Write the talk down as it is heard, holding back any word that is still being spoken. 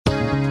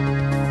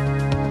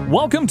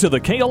Welcome to the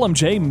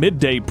KLMJ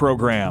Midday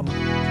Program.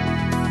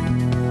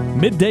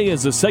 Midday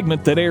is a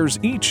segment that airs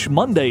each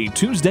Monday,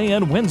 Tuesday,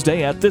 and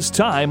Wednesday at this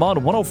time on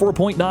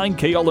 104.9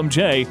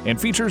 KLMJ and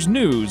features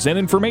news and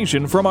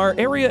information from our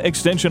area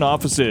extension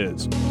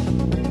offices.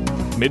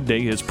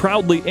 Midday is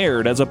proudly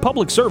aired as a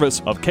public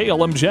service of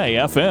KLMJ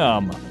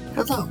FM.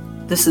 Hello,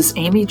 this is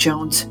Amy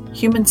Jones,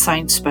 Human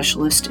Science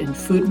Specialist in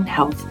Food and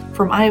Health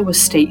from Iowa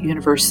State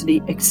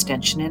University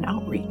Extension and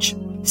Outreach.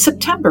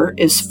 September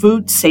is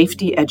Food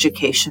Safety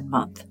Education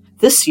Month.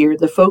 This year,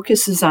 the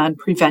focus is on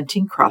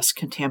preventing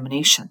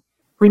cross-contamination.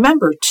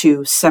 Remember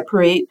to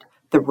separate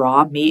the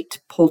raw meat,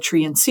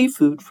 poultry, and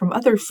seafood from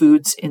other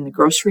foods in the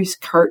groceries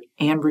cart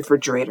and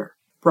refrigerator.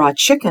 Raw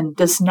chicken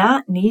does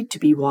not need to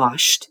be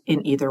washed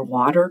in either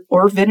water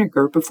or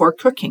vinegar before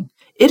cooking.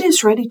 It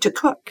is ready to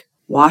cook.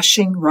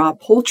 Washing raw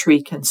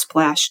poultry can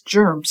splash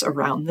germs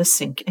around the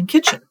sink and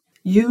kitchen.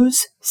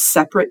 Use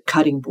separate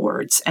cutting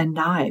boards and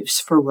knives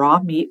for raw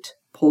meat,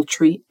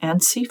 poultry,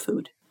 and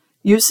seafood.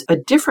 Use a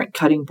different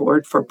cutting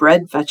board for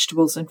bread,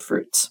 vegetables, and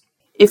fruits.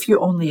 If you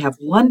only have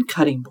one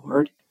cutting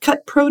board,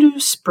 cut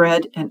produce,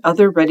 bread, and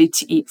other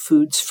ready-to-eat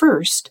foods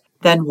first,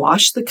 then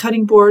wash the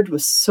cutting board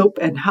with soap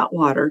and hot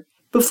water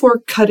before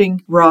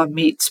cutting raw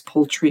meats,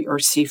 poultry, or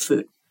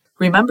seafood.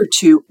 Remember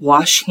to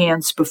wash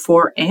hands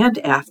before and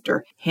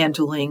after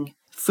handling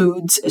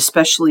foods,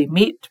 especially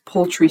meat,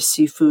 poultry,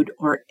 seafood,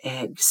 or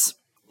eggs.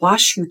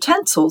 Wash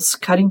utensils,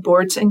 cutting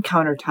boards, and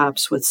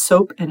countertops with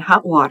soap and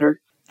hot water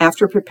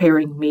after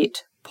preparing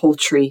meat,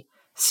 poultry,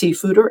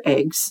 seafood, or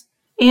eggs,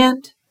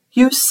 and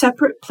use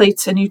separate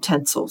plates and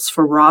utensils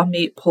for raw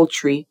meat,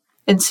 poultry,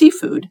 and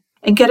seafood,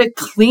 and get a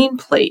clean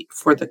plate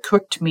for the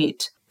cooked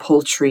meat,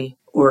 poultry,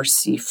 or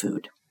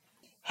seafood.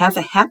 Have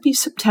a happy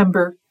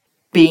September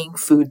being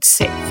food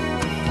safe.